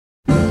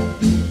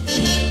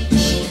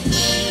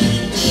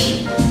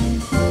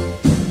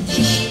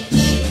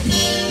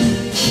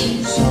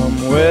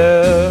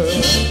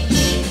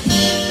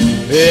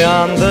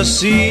beyond the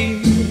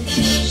sea,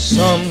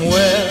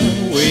 somewhere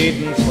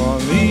waiting for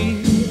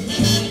me.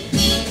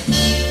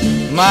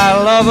 My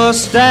lover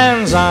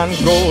stands on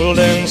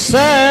golden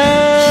sands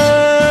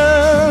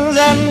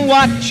and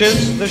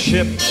watches the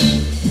ships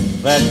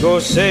that go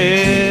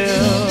sailing.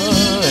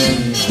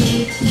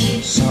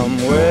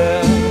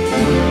 Somewhere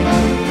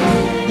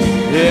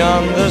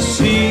beyond the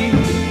sea,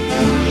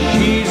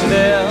 she's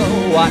there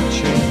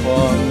watching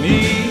for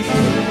me.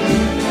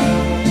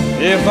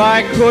 If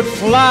I could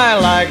fly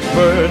like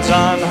birds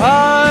on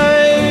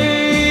high,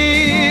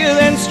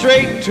 then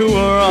straight to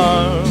her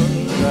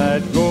arms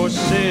I'd go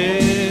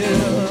sailing.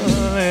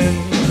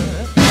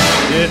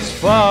 It's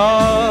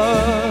far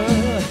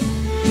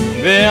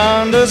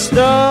beyond a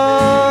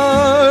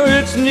star,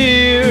 it's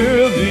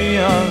near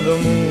beyond the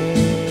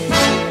moon.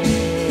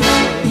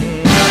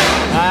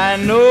 I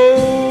know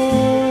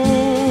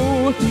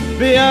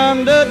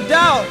beyond a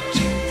doubt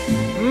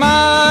my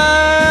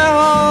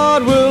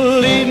heart will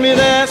lead me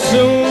there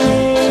soon.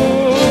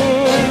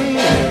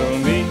 We'll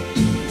meet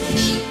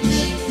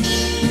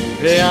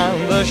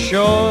beyond the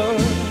shore,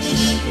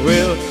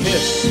 we'll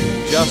kiss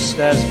just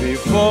as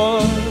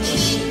before.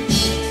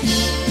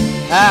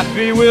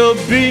 Happy we'll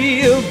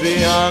be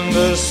beyond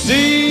the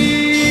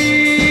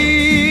sea,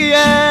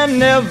 and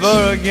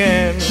never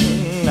again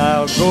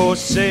I'll go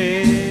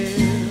sailing.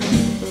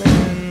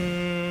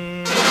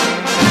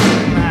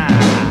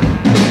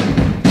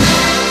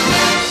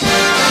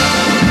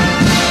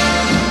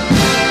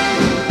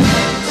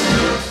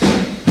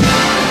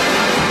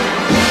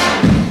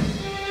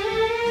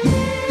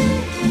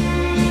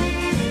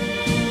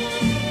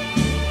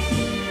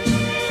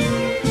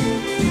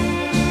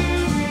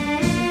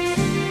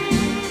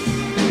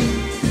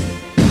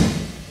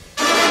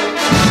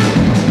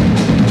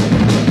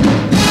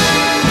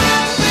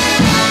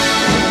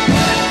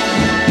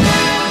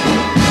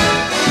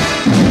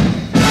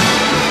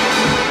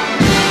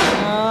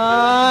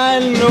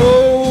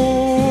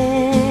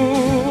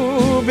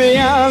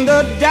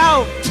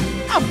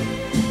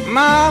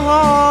 My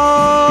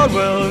heart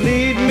will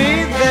lead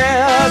me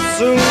there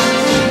soon.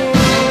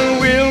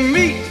 We'll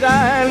meet,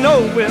 I know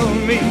we'll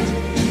meet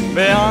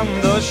beyond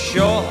the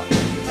shore.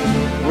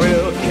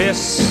 We'll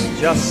kiss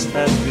just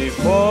as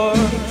before.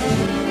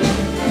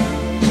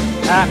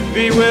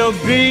 Happy we'll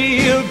be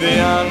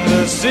beyond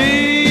the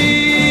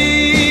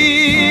sea,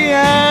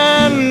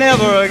 and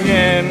never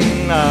again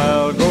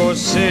I'll go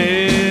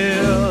sailing.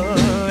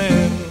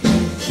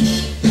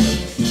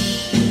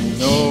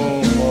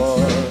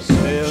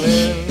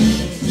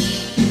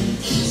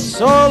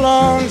 So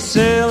long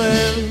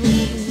sailing,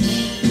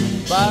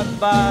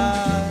 bye-bye.